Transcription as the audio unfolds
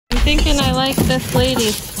thinking I like this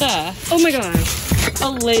lady's stuff. Oh my gosh.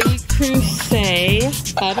 A Lady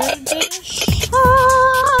CREUSET butter dish.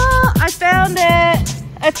 Ah, I found it.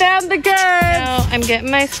 I found the goods. So I'm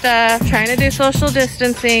getting my stuff, trying to do social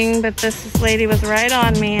distancing, but this lady was right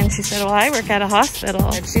on me and she said, well, I work at a hospital.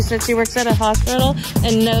 And she said she works at a hospital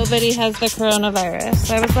and nobody has the coronavirus.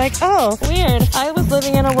 So I was like, oh, weird. I was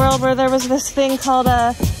living in a world where there was this thing called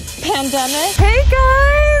a pandemic. Hey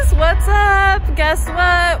guys, what's up? Guess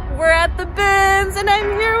what? We're at the BINS and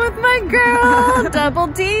I'm here with my girl, Double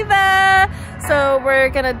Diva. So we're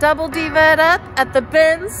gonna double Diva it up at the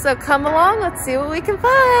BINS. So come along, let's see what we can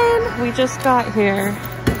find. We just got here.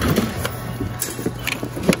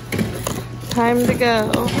 Time to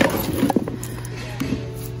go.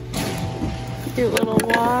 Cute little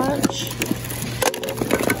watch.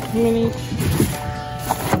 Mini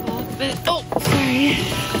outfit. Oh, sorry.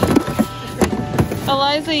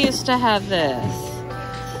 Eliza used to have this.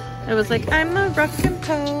 It was like, I'm a rockin'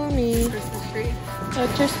 pony. Christmas tree. A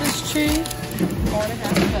Christmas tree.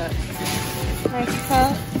 4.5 cups. Nice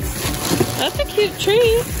cup. That's a cute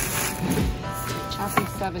tree. Happy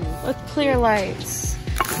 70. With clear lights.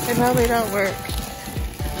 They probably don't work.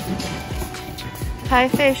 High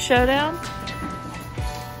Face Showdown.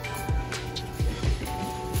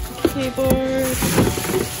 Keyboard.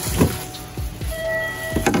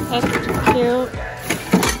 That's cute.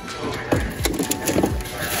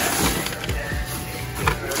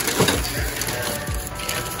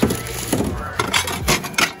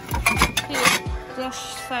 Dish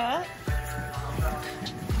set.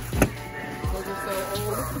 Those are so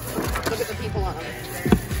old. Look at the people on them.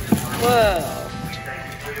 Whoa.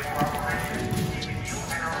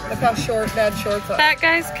 Look how short Dad's shorts are. That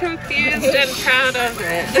guy's confused and proud of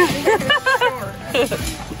it.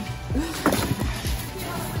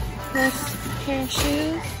 This pair of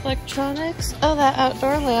shoes, electronics. Oh, that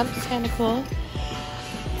outdoor lamp is kind of cool.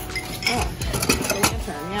 Oh, the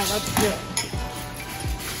lantern. Yeah, that's good.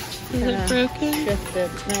 Is it broken? Shifted.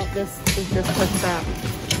 No, this is just pushed up.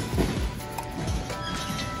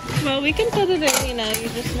 Well, we can put it in, you know, you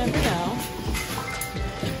just never know.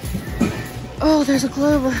 Oh, there's a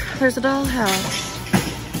globe. There's a dollhouse.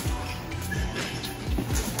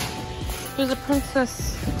 There's a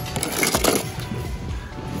princess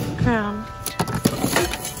crown.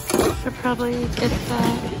 Should probably get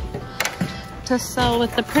that to sell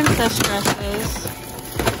with the princess dresses.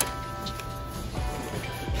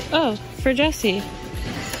 Oh, for Jessie.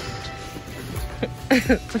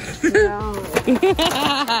 No.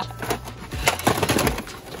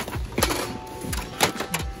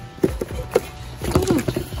 Ooh,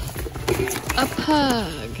 a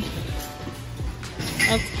pug.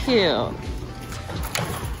 That's cute.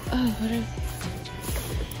 Oh, what are...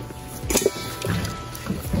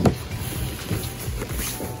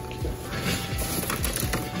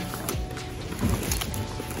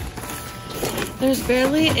 There's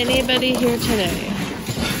barely anybody here today.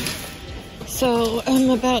 So I'm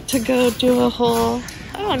about to go do a whole...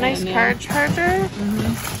 Oh, nice car charger.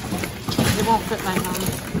 Mm-hmm. It won't fit my mom.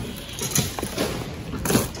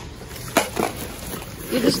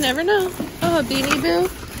 You just never know. Oh, a Beanie Boo.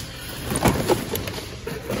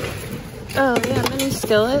 Oh, yeah, mini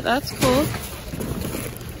skillet. That's cool.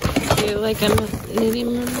 Do you like a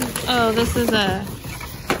medium? Oh, this is a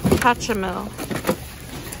Pachamel.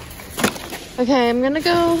 Okay, I'm gonna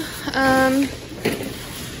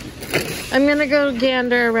go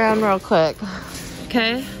gander around real quick.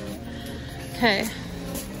 Okay? Okay.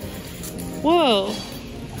 Whoa.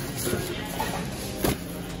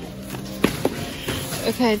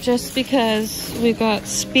 Okay, just because we got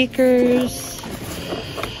speakers.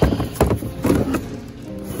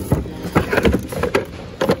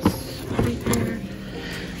 Speaker.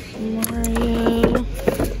 Mario.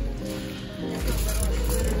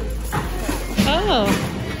 Oh,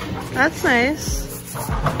 that's nice.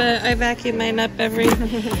 But I vacuum mine up every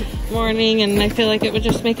morning and I feel like it would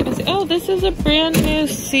just make it messy. Oh, this is a brand new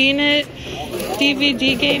Seen It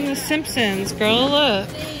DVD game, The Simpsons. Girl, look.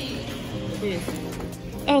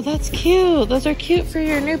 Oh, that's cute. Those are cute for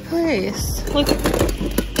your new place. Look.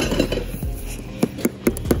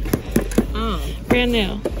 Oh. Brand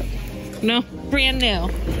new. No, brand new.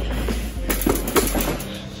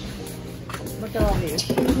 Look at all these.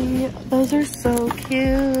 Those are so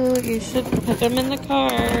cute. You should put them in the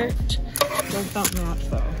cart. Those don't match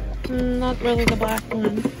though. Not really the black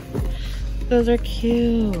one. Those are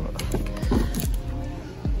cute.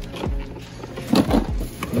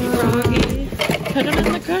 Froggy. Put them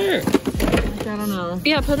in the cart. I don't know.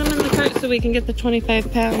 Yeah, put them in the cart so we can get the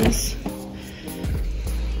 25 pounds.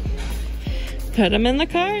 Put them in the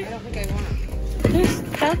cart. I don't think I want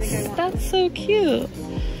them. That's so cute.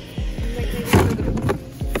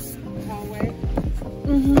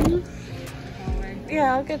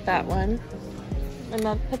 Yeah, I'll get that one. And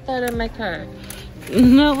I'll put that in my cart.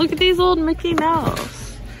 No, look at these old Mickey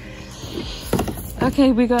Mouse.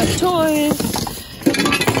 Okay, we got toys.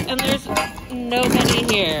 And there's nobody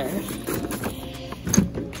here.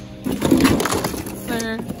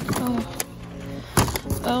 Where?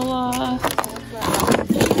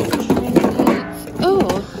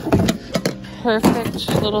 Oh, perfect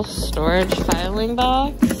little storage filing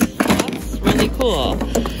box. That's really cool.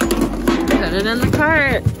 Put it in the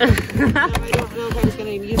cart. I don't know if I was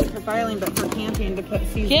going to use it for filing, but for camping to put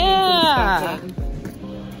seasonings yeah, and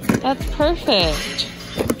stuff in. That's perfect.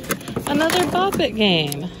 Another Bop It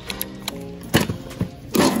game.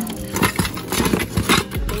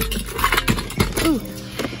 Ooh,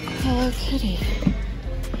 Hello Kitty.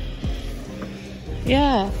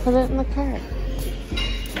 Yeah, put it in the cart.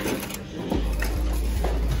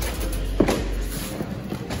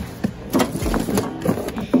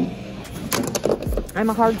 I'm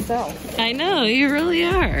a hard sell. I know, you really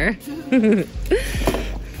are.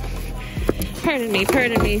 Pardon me,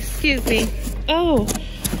 excuse me. Oh,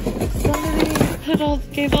 somebody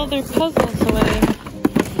gave all their puzzles away.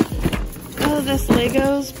 Oh, this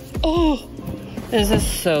Legos. Oh, this is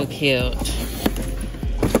so cute.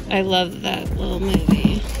 I love that little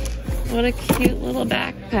movie. What a cute little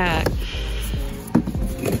backpack.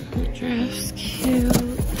 The giraffe's cute.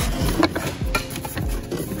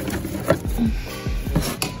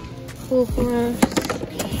 Cool horse.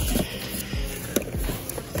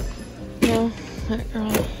 No, that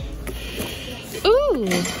girl. Ooh!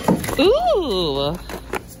 Ooh!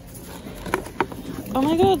 Oh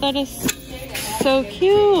my god, that is so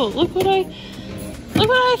cute. Look what I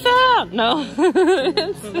found. No.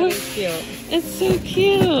 It's so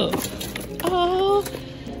cute. Oh,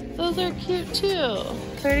 those are cute too.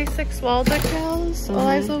 36 wall decals.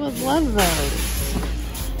 Eliza would love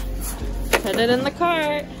those. Put it in the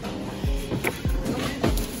cart.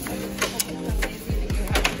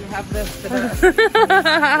 Have this today.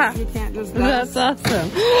 You can't just That's awesome.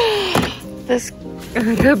 This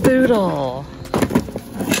caboodle.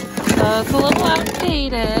 It's a little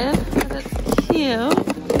outdated, but it's cute.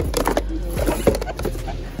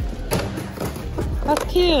 That's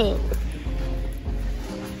cute.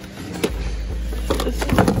 This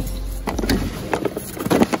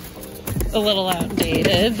is a little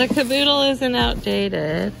outdated. The caboodle isn't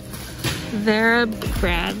outdated. Vera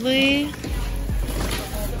Bradley.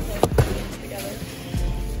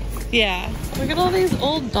 Yeah, look at all these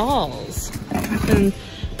old dolls and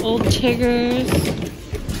old Tiggers,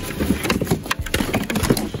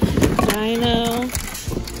 Dino.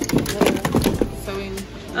 Sewing.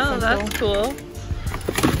 Oh, that's cool.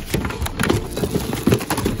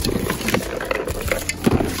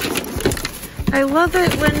 I love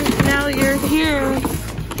it when now you're here.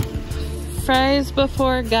 Fries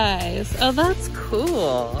before guys. Oh, that's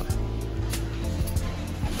cool.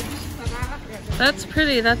 That's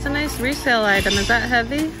pretty. That's a nice resale item. Is that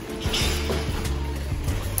heavy?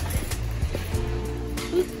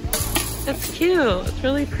 It's cute. It's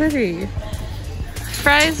really pretty.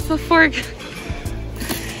 Fries before...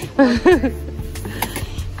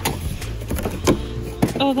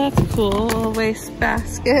 Oh, that's cool. A waste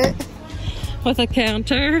basket with a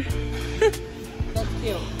counter. That's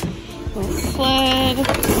cute. Little sled.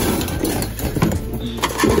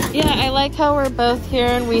 Yeah, I like how we're both here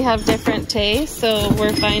and we have different tastes, so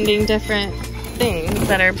we're finding different things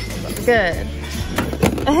that are good.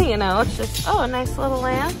 You know, it's just, oh, a nice little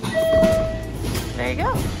lamp. There you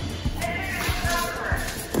go.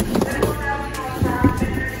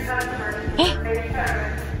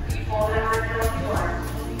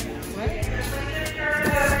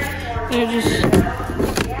 They're just,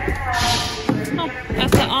 oh,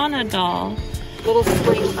 that's an Anna doll. Little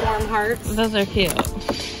spring form hearts. Those are cute.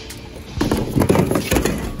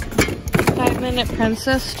 5-minute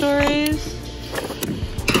princess stories.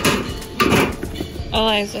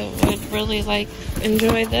 Eliza would really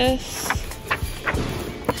enjoy this.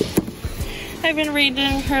 I've been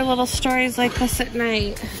reading her little stories like this at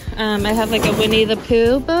night. I have like a Winnie the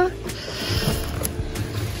Pooh book.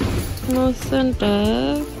 Melissa and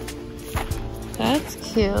Doug. That's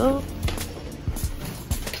cute.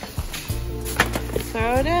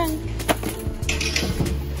 Throw it in.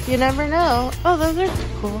 You never know. Oh, those are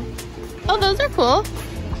cool. Oh, those are cool.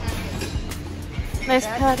 Nice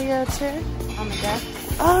patio chair. On the deck.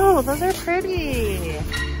 Oh, those are pretty. I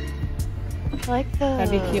like those.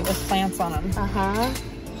 That'd be cute with plants on them. Uh-huh.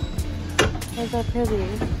 Those are pretty.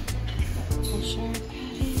 Sure,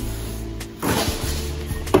 patty.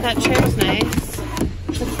 That chair's nice.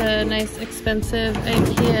 It's a nice, expensive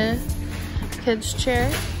IKEA kids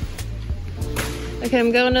chair. Okay,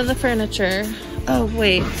 I'm going to the furniture. Oh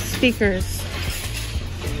wait, speakers.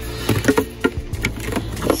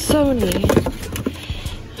 Sony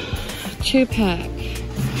 2-pack.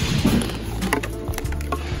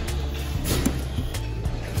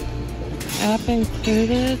 App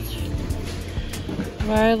included.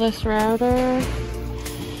 Wireless router.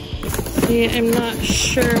 See, I'm not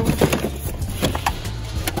sure.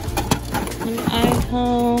 An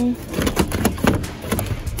iHome.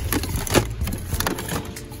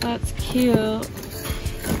 That's cute.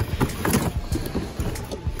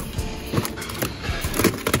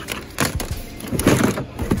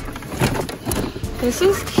 This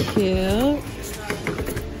is cute.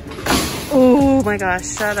 Oh my gosh,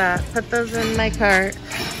 shut up. Put those in my cart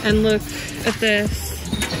and look at this.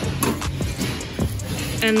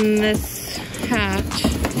 And this hat.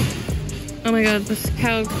 Oh my god, this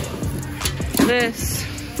cow. This.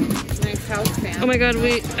 Nice house fan. Oh my god,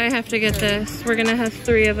 I have to get this. We're gonna have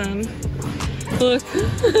 3 of them. Look.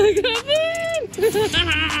 I got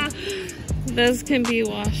one! Those can be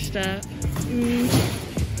washed up.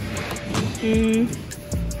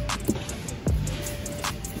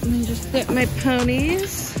 Let me just get my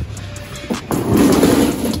ponies.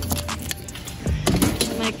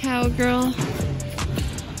 My cowgirl.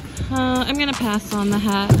 I'm gonna pass on the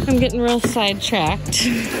hat. I'm getting real sidetracked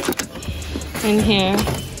in here.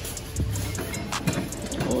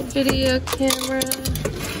 Old video camera.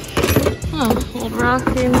 Oh, old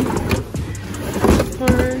rocking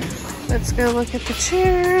horse. Let's go look at the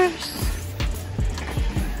chairs.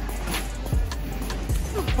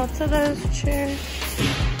 Oh, lots of those chairs.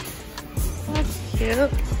 That's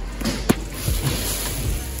cute.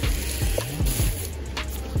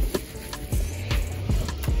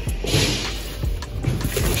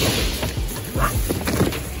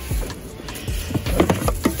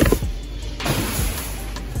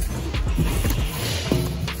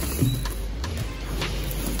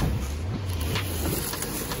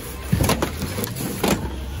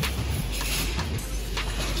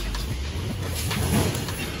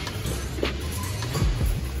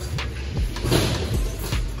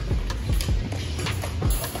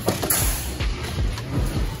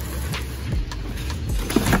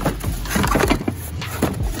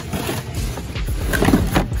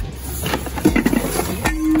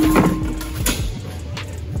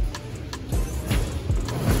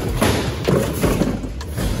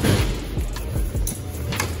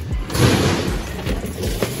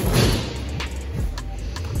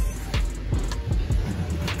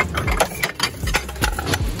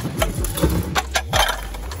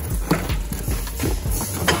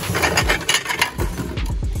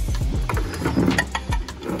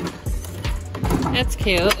 It's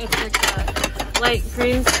cute. It's like a light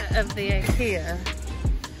green set of the IKEA.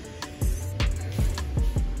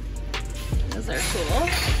 Those are cool.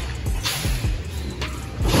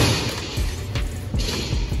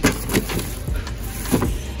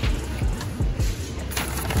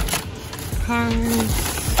 Cards.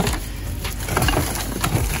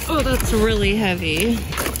 Oh, that's really heavy.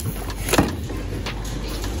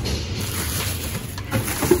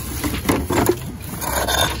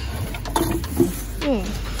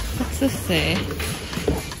 What's this say?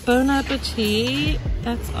 Bon appetit.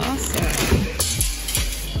 That's awesome.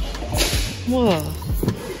 Whoa.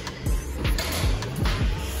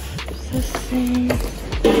 What's this thing?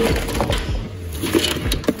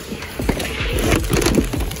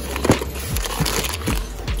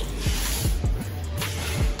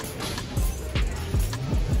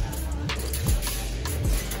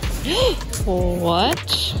 What?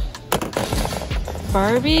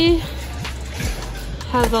 Barbie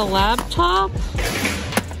has a laptop?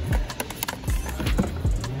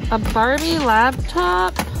 A Barbie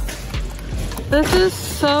laptop? This is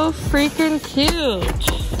so freaking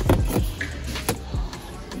cute.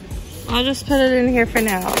 I'll just put it in here for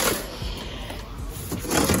now.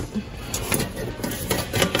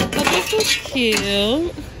 But this is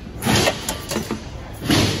cute.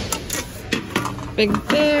 Big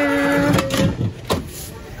bear.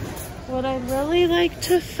 What I'd really like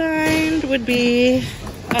to find would be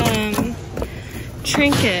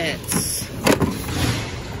trinkets.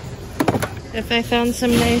 If I found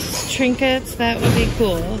some nice trinkets, that would be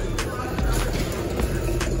cool.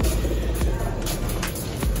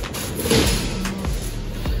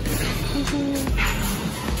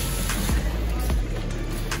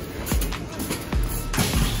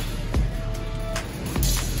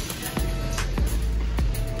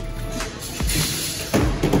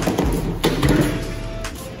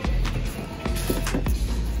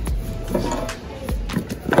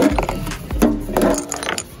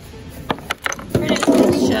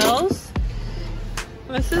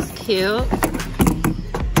 cute.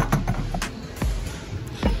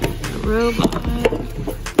 Robot.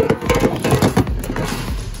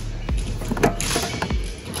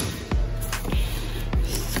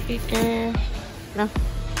 Speaker. No.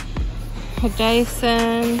 A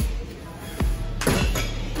Dyson.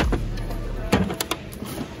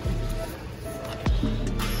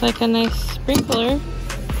 It's like a nice sprinkler.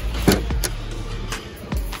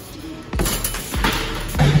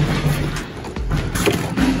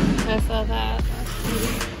 I saw that.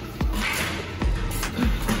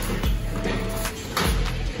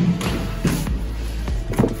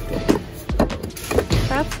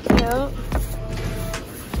 That's cute.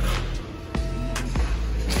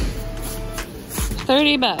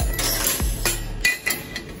 $30.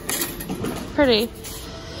 Pretty.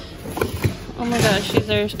 Oh my gosh, these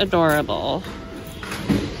are adorable.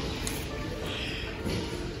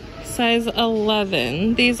 Size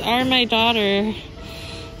 11. These are my daughter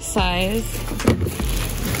size.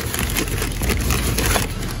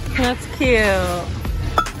 That's cute.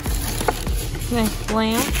 Nice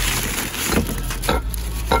lamp.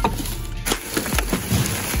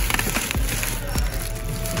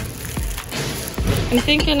 I'm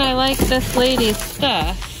thinking I like this lady's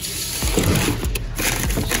stuff.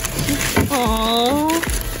 Oh,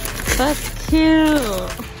 that's cute.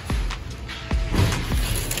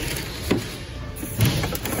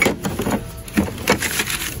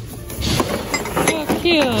 So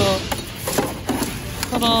cute.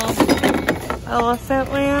 Little elephant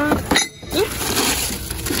lamp. Oops.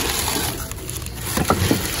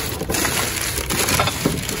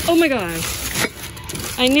 Oh my gosh.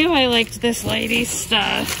 I knew I liked this lady's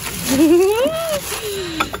stuff.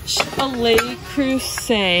 A Le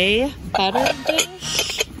CREUSET butter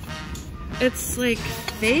dish. It's like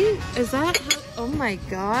fake. Is that how, oh my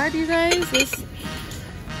god, you guys. This.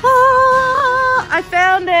 Ah, I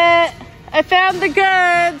found it. I found the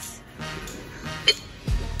goods.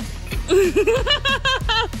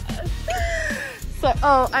 So,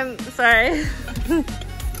 oh, I'm sorry.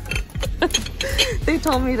 They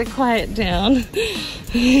told me to quiet down.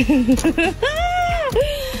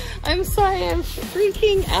 I'm sorry, I'm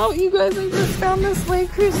freaking out, you guys. I just found this Le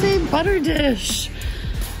CREUSET butter dish.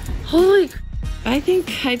 Holy crap. I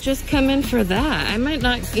think I just come in for that. I might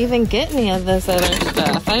not even get any of this other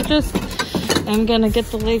stuff. I just am gonna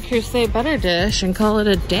get the Le CREUSET butter dish and call it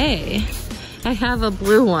a day. I have a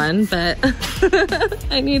blue one, but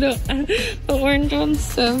I need the orange one's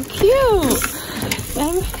so cute.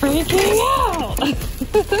 I'm freaking out.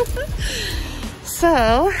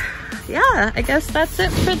 So, yeah, I guess that's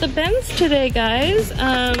it for the bins today, guys.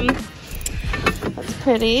 That's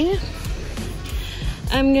pretty.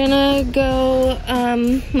 I'm gonna go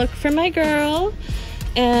look for my girl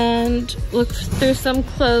and look through some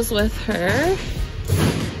clothes with her.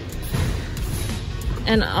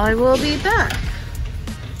 And I will be back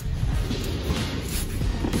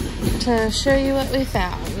to show you what we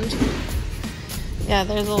found. Yeah,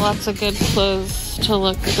 there's lots of good clothes to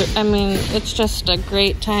look through. I mean, it's just a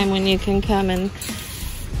great time when you can come and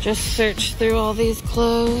just search through all these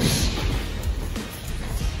clothes.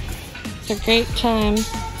 It's a great time.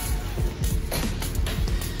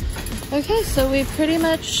 Okay, so we pretty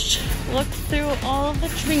much looked through all of the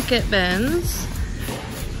trinket bins.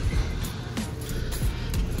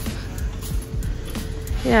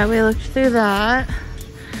 Yeah, we looked through that.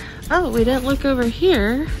 Oh, we didn't look over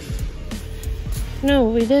here. No,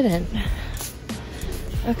 we didn't.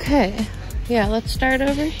 Okay. Yeah, let's start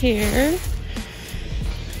over here.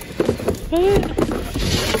 What?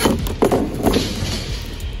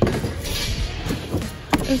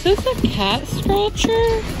 Is this a cat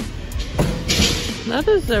scratcher? That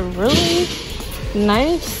is a really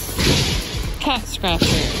nice cat scratcher.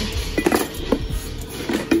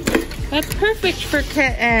 That's perfect for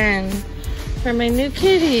kitten. For my new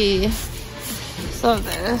kitty. So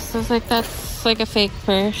this is like, that's like a fake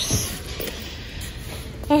purse.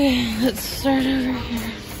 Okay, let's start over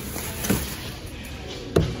here.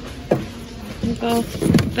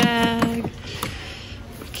 Both bag.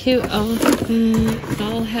 Cute elephant.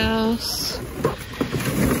 Dollhouse.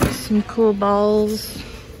 Some cool balls.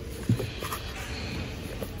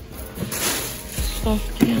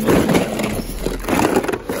 Stuffed animals.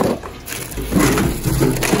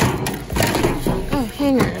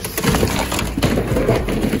 Hangers.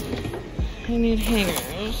 I need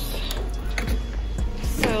hangers.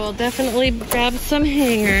 So I'll definitely grab some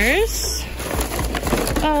hangers.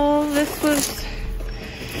 Oh, this was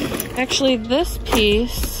actually, this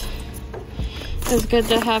piece is good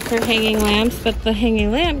to have for hanging lamps, but the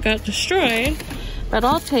hanging lamp got destroyed. But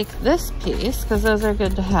I'll take this piece because those are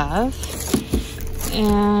good to have.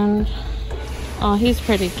 And oh, he's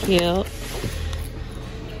pretty cute.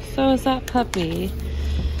 So is that puppy.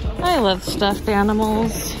 I love stuffed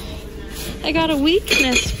animals. I got a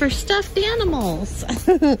weakness for stuffed animals.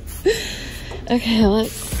 Okay,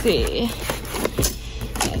 let's see.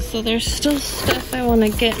 So there's still stuff I want to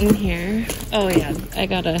get in here. Oh yeah,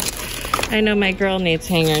 I know my girl needs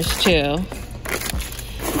hangers too.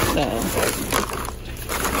 So.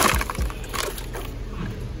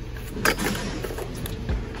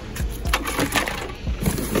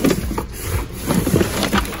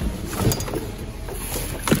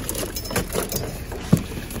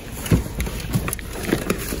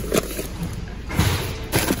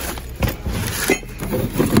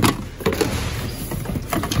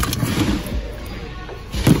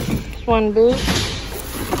 One boot.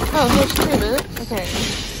 Oh, here's 2 boots. Okay,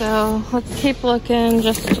 so let's keep looking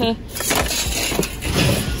just to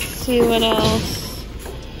see what else.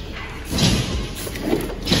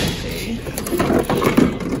 Let's see.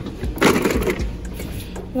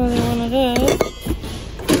 Another one of those.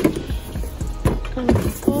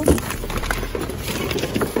 Cool.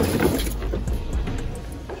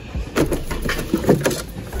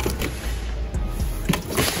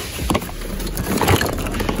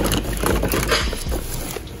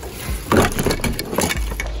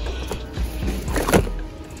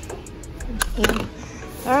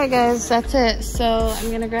 Alright guys, that's it. So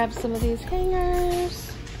I'm gonna grab some of these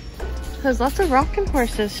hangers. There's lots of rocking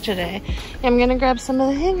horses today. I'm gonna grab some of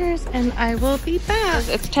the hangers and I will be back.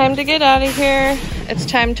 It's time to get out of here. It's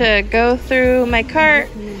time to go through my cart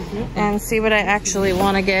and see what I actually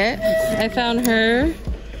want to get. I found her.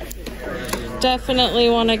 Definitely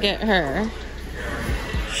want to get her.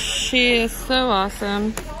 She is so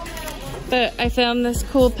awesome. But I found this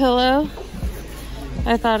cool pillow.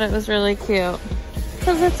 I thought it was really cute.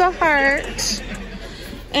 Because it's a heart.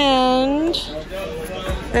 And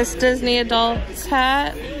this Disney adults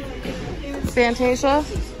hat. Fantasia.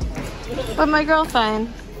 But my girl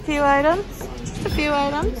find a few items. Just a few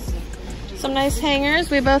items. Some nice hangers.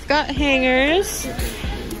 We both got hangers.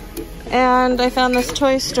 And I found this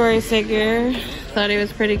Toy Story figure. Thought he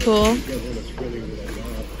was pretty cool.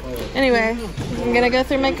 Anyway, I'm gonna go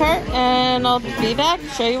through my cart and I'll be back,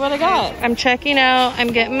 show you what I got. I'm checking out, I'm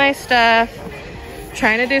getting my stuff.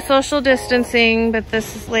 Trying to do social distancing, but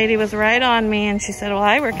this lady was right on me and she said, well,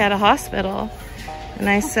 I work at a hospital. And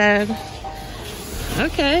I said,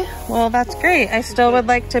 okay, well, that's great. I still would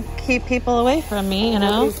like to keep people away from me, you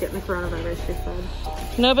know? Nobody's getting the coronavirus, she said.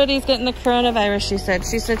 Nobody's getting the coronavirus, she said.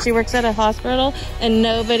 She said she works at a hospital and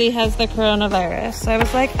nobody has the coronavirus. So I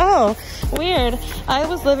was like, oh, weird. I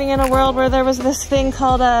was living in a world where there was this thing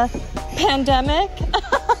called a pandemic.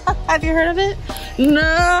 Have you heard of it?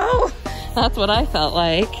 No! That's what I felt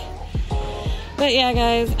like. But yeah,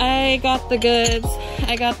 guys, I got the goods.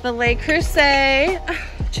 I got the CREUSET.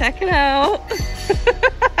 Check it out.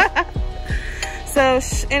 So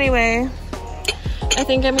anyway, I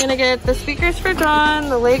think I'm gonna get the speakers for Dawn,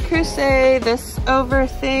 the CREUSET, this over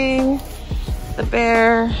thing, the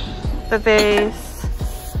bear, the vase,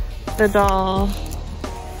 the doll,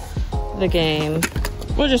 the game.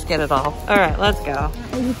 We'll just get it all. All right, let's go.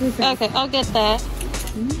 Okay, I'll get that.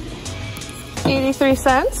 83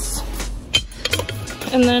 cents.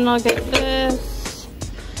 And then I'll get this,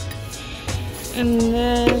 and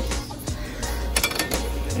this,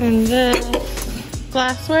 and this.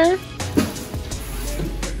 Glassware.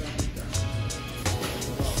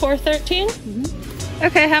 $4.13? Mm-hmm.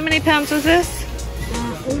 Okay, how many pounds was this?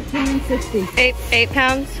 8.60. 8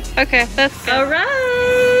 pounds? Okay, that's good. All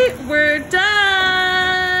right, we're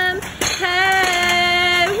done.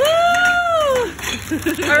 Hey, woo!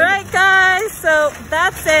 All right, guys, so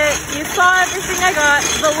that's it. You saw everything I got.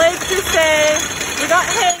 The CREUSET, we got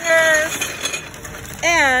hangers,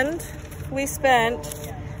 and we spent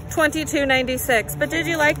 $22.96. But did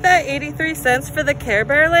you like that? 83 cents for the Care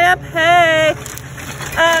Bear lamp? Hey.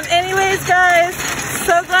 Anyways, guys,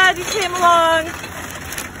 so glad you came along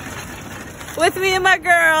with me and my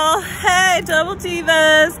girl. Hey, Double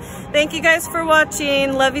Divas. Thank you guys for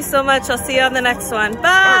watching. Love you so much. I'll see you on the next one.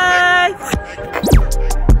 Bye.